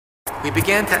we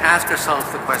began to ask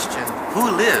ourselves the question,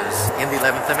 who lives in the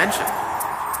 11th dimension?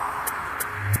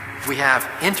 We have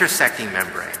intersecting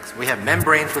membranes. We have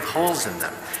membranes with holes in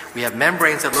them. We have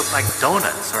membranes that look like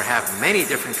donuts or have many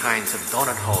different kinds of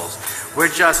donut holes. We're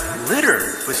just littered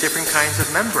with different kinds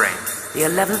of membranes. The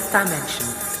 11th dimension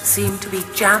seemed to be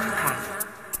jam-packed.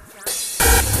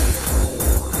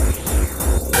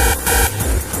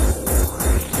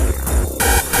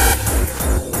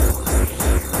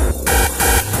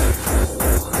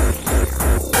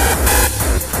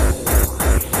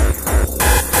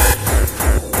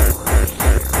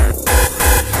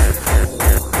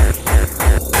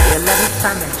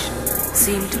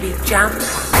 Seemed to be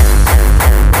jam-packed.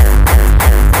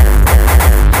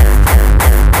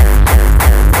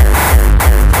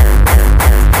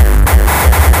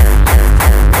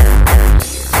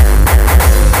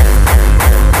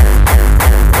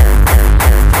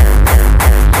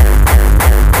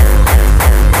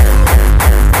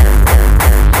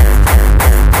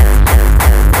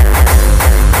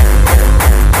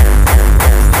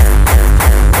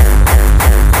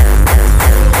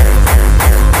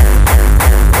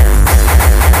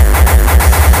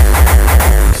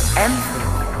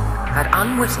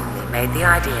 Unwittingly made the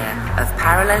idea of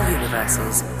parallel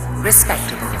universes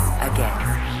respectable again.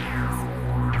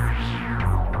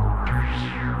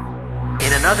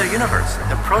 In another universe,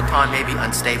 the proton may be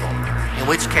unstable, in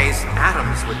which case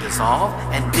atoms would dissolve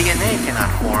and DNA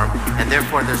cannot form, and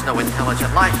therefore there's no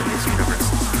intelligent life in these universes.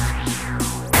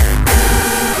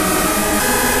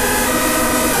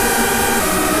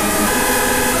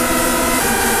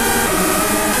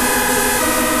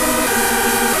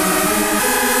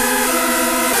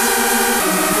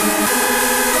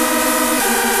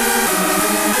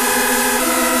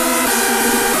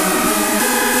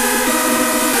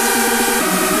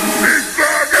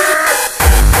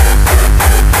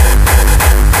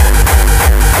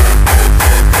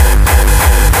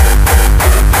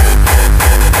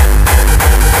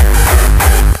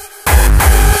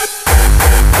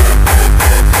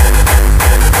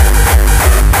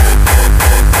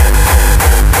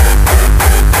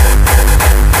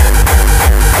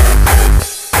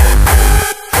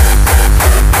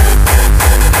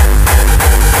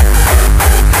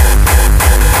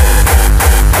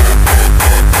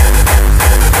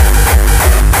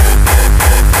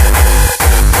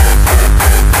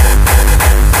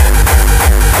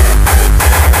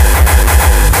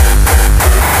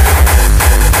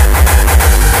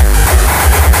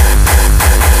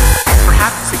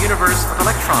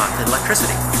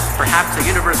 Perhaps a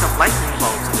universe of lightning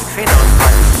bolts and neutrinos,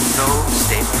 but no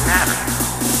stable matter.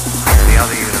 The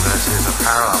other universes are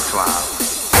parallel to ours.